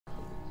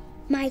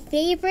My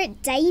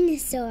favourite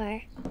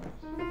dinosaur.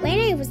 When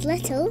I was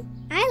little,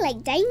 I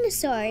liked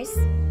dinosaurs.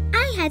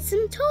 I had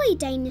some toy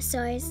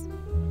dinosaurs.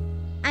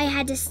 I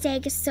had a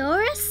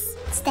Stegosaurus.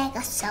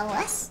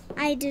 Stegosaurus.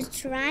 I had a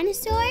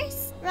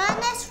Tyrannosaurus.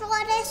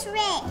 Tyrannosaurus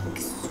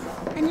Rex.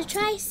 And a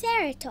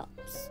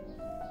Triceratops.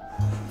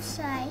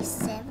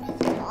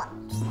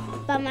 Triceratops.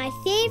 But my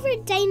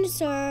favourite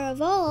dinosaur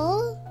of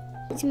all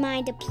is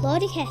my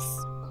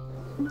Diplodocus.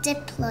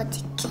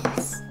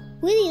 Diplodocus.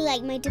 Willy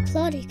liked my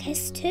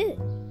Diplodocus too.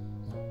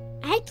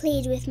 I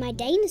played with my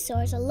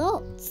dinosaurs a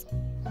lot.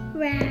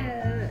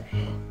 Wow.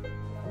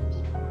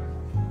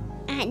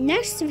 At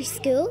nursery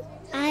school,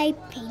 I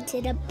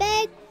painted a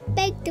big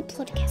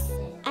Diplodocus.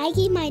 I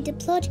gave my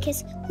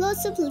Diplodocus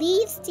lots of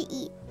leaves to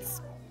eat.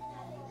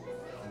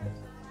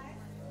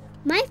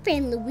 My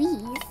friend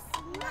Louise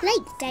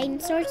liked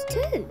dinosaurs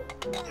too.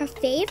 Her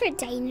favourite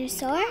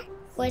dinosaur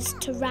was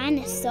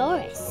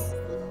Tyrannosaurus.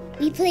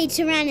 We played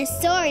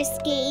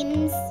Tyrannosaurus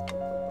games.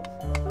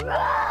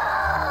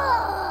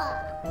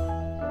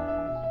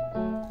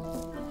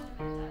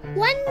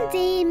 One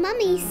day,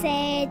 Mummy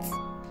said,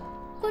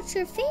 "What's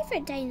your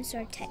favourite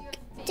dinosaur, Tig?"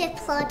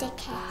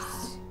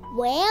 Diplodocus.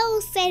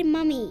 Well, said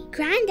Mummy,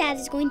 Grandad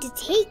is going to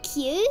take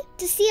you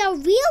to see a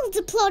real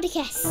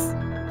Diplodocus.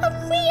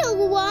 A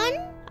real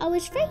one? I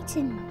was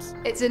frightened.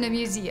 It's in a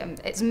museum.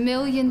 It's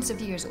millions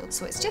of years old,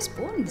 so it's just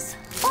bones.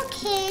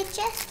 Okay,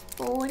 just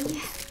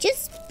bones.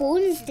 Just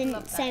bones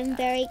didn't sound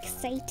very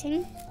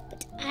exciting,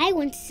 but I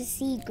wanted to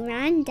see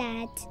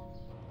Grandad.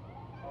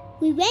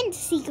 We went to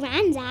see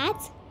Grandad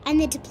and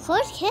the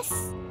Diplodocus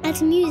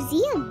at a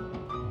museum.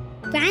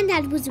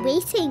 Grandad was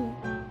waiting.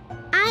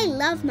 I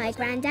love my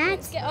Grandad.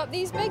 Let's get up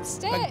these big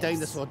steps. Big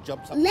dinosaur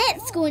jumps up.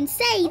 Let's go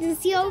inside and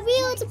see a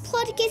real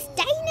Diplodocus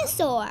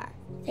dinosaur,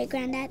 said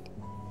Grandad.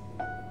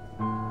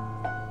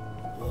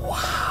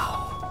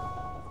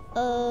 Wow.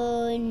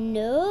 Oh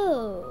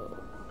no.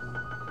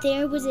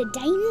 There was a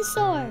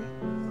dinosaur.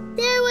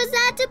 There was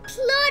a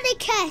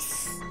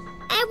Diplodocus.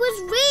 It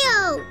was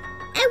real.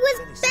 It was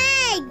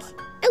big.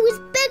 It was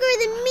bigger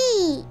than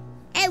me.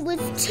 It was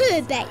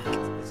too big.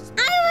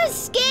 I was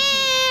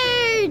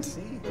scared.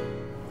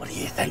 What do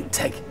you think,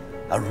 Tig?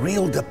 A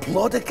real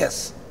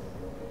Diplodocus?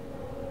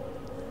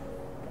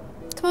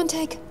 Come on,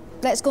 Tig.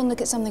 Let's go and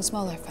look at something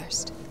smaller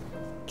first.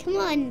 Come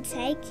on,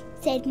 Tig,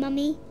 said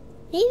Mummy.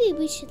 Maybe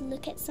we should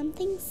look at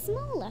something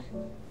smaller.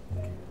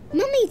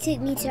 Mummy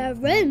took me to a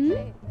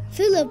room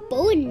full of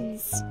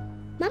bones.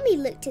 Mummy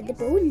looked at the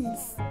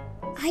bones.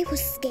 I was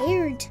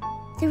scared.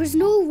 There was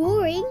no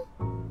roaring.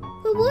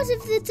 But what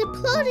if the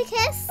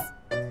Diplodocus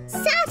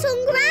sat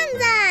on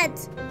Grandad?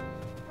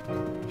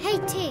 Hey,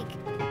 Tig.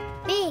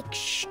 Big,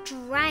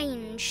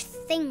 strange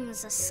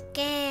things are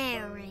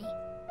scary.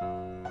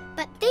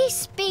 But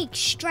this big,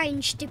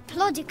 strange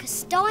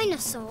Diplodocus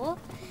dinosaur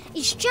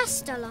is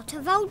just a lot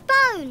of old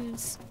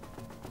bones.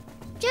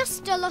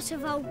 Just a lot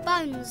of old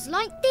bones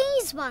like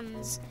these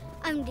ones,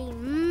 only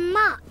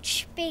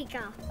much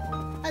bigger.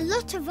 A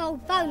lot of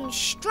old bones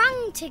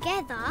strung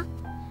together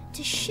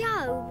to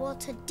show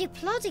what a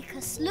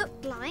Diplodocus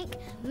looked like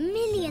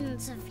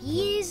millions of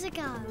years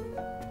ago.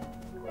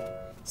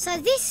 So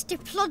this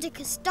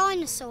Diplodocus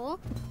dinosaur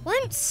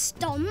won't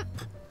stomp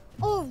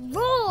or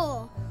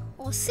roar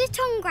or sit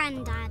on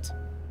Grandad.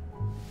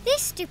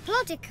 This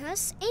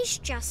Diplodocus is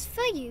just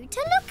for you to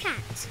look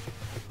at.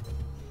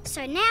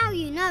 So now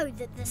you know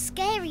that the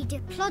scary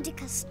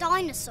Diplodocus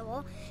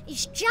dinosaur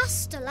is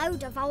just a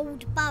load of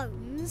old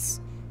bones.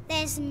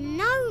 There's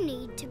no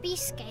need to be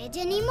scared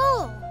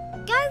anymore.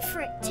 Go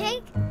for it,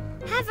 Tig.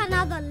 Have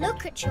another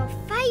look at your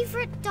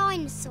favourite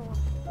dinosaur.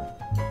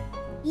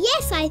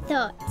 Yes, I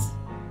thought.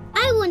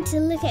 I want to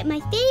look at my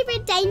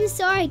favourite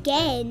dinosaur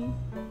again.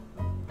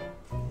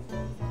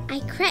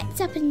 I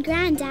crept up in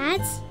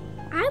Grandad's.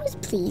 I was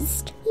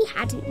pleased he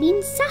hadn't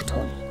been sat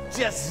on.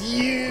 Just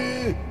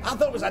you! I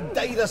thought it was a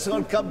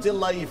dinosaur come to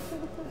life.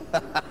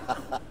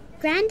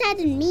 Grandad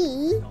and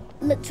me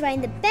looked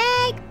around the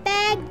big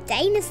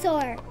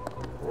dinosaur.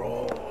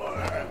 Roar.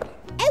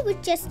 It was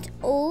just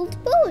old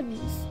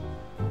bones.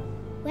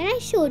 When I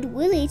showed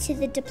Wolly to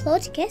the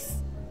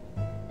Diplodocus,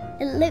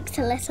 it looked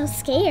a little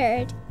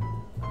scared.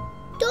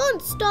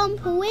 Don't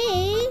stomp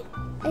away,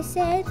 I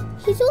said.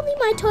 He's only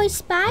my toy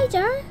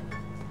spider.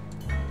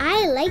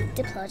 I like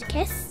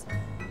Diplodocus.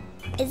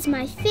 It's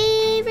my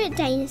favourite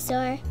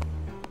dinosaur.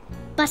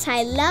 But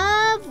I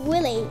love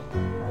Wolly.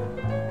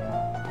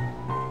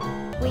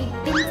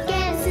 We've been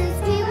scared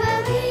since we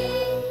were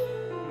wee.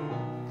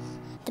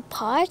 The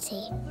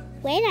party.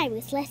 When I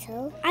was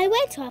little, I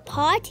went to a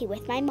party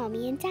with my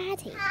mummy and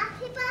daddy.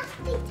 Happy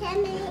birthday,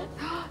 Timmy.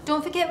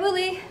 Don't forget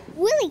Wolly.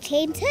 Wolly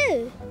came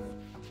too.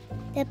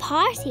 The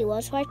party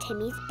was for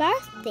Timmy's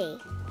birthday.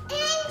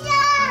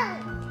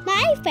 Angel!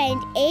 My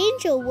friend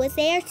Angel was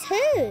there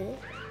too.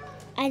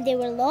 And there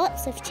were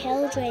lots of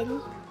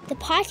children. The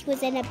party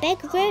was in a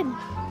big room.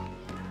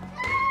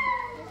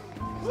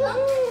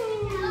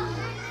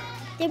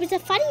 There was a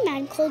funny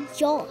man called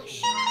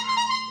Josh.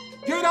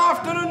 Good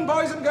afternoon,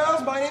 boys and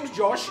girls. My name's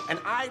Josh, and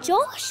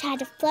Josh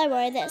had a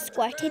flower that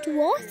squirted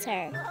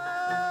water.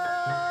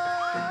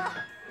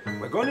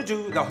 we're going to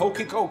do the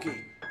hokey cokey.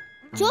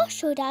 Josh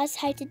showed us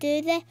how to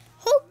do the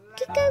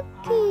hokey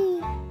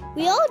cokey.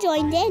 We all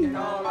joined in.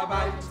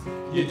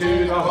 You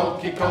do the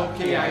hokey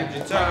cokey and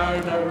you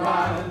turn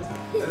around.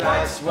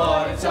 That's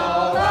what it's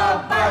all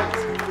about.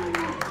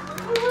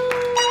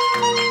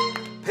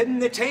 Pin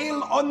the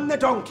tail on the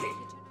donkey.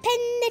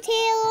 Pin the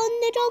tail on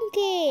the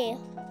donkey.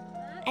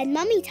 And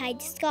Mummy tied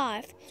the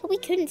scarf so we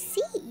couldn't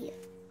see.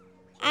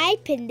 I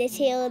pinned the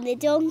tail on the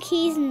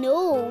donkey's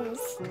nose.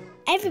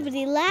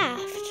 Everybody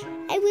laughed.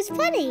 It was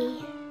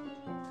funny.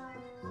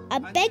 A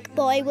big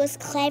boy was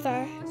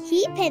clever.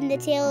 He pinned the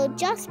tail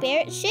just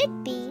where it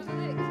should be.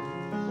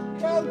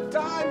 Well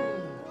done.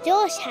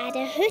 Josh had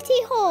a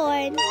hooty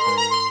horn.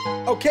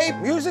 OK,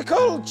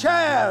 musical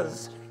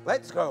chairs.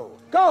 Let's go.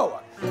 Go.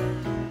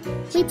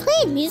 We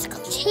played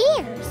musical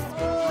chairs.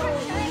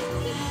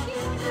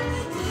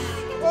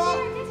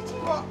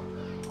 Oh,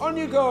 on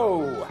you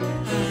go.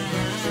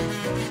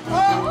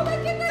 Oh, my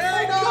goodness.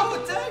 There you go.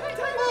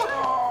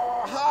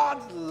 Oh,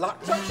 hard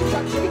luck.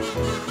 Touchy.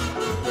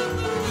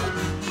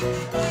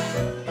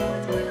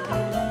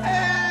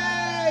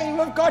 Hey,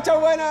 we've got a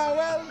winner.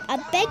 Well, A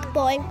big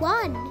boy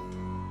won.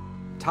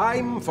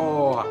 time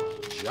for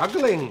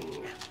juggling.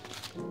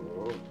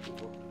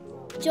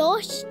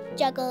 Josh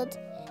juggled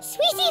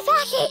sweetie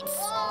packets.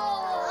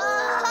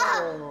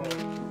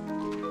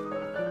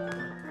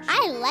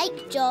 I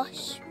like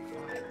Josh.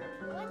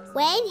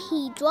 When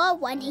he drew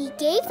one, he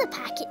gave the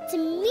packet to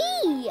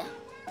me.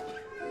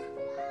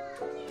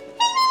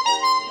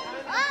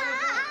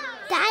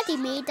 Daddy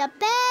made a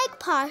big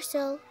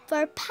parcel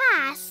for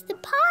Pass the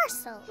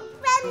Parcel.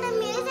 When the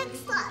music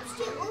stops,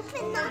 you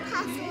open the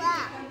parcel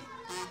up.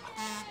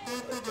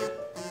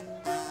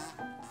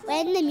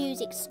 When the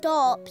music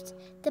stopped,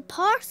 the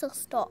parcel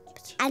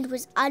stopped and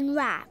was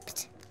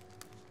unwrapped.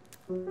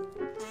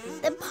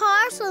 The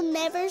parcel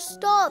never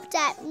stopped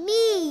at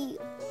me.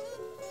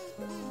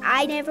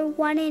 I never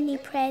won any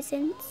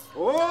presents.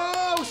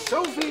 Oh,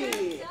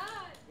 Sophie!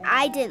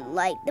 I didn't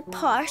like the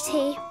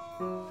party.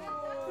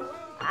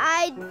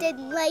 I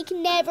didn't like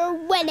never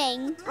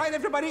winning. Right,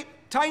 everybody,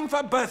 time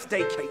for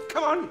birthday cake.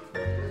 Come on.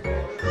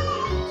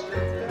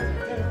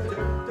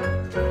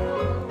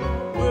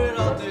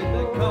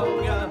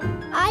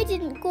 I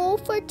didn't go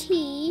for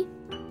tea.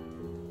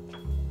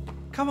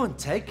 Come on,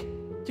 Tig.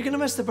 You're going to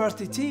miss the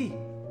birthday tea.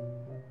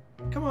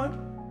 Come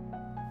on.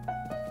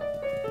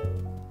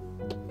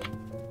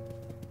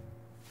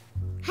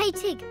 Hey,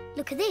 Tig,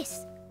 look at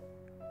this.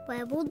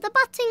 Where will the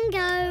button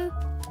go?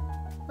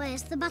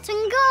 Where's the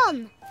button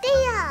gone?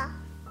 There.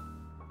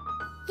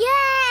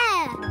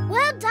 Yeah!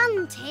 Well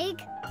done,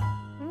 Tig.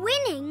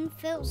 Winning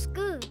feels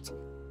good.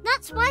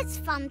 That's why it's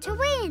fun to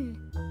win.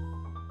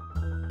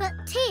 But,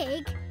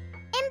 Tig,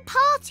 in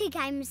party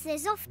games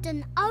there's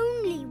often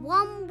only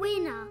one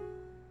winner.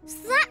 So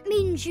that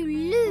means you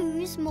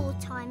lose more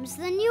times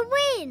than you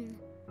win.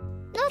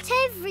 Not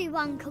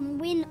everyone can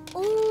win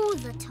all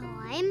the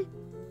time.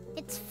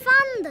 It's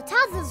fun that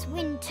others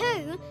win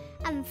too,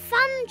 and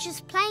fun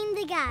just playing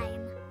the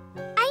game.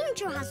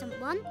 Angel hasn't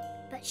won,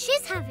 but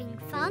she's having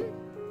fun.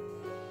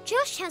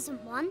 Josh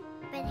hasn't won,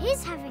 but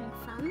he's having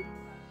fun.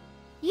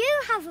 You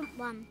haven't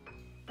won,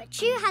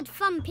 but you had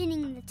fun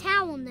pinning the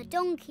towel on the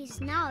donkey's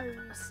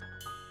nose.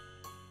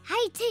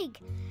 Hey, Tig,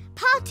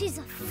 parties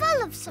are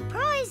full of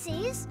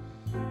surprises.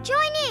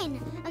 Join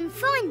in and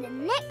find the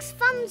next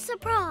fun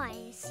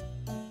surprise.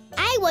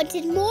 I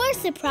wanted more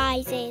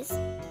surprises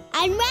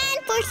and ran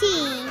for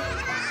tea.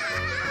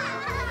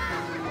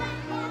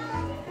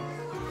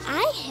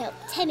 I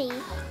helped Timmy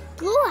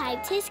blow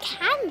out his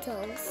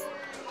candles.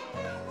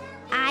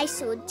 I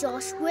showed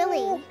Josh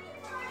Wolly.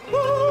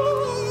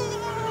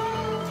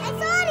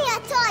 It's only a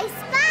toy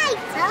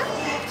spider.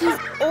 He's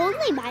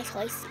only my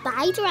toy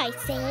spider, I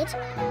said.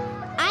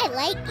 I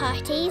like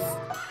parties.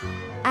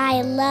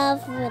 I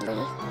love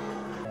Wolly.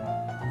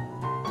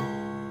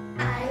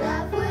 I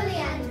love Wolly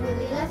and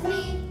Wolly loves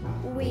me.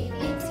 We've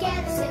been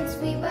together since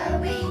we were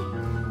wee.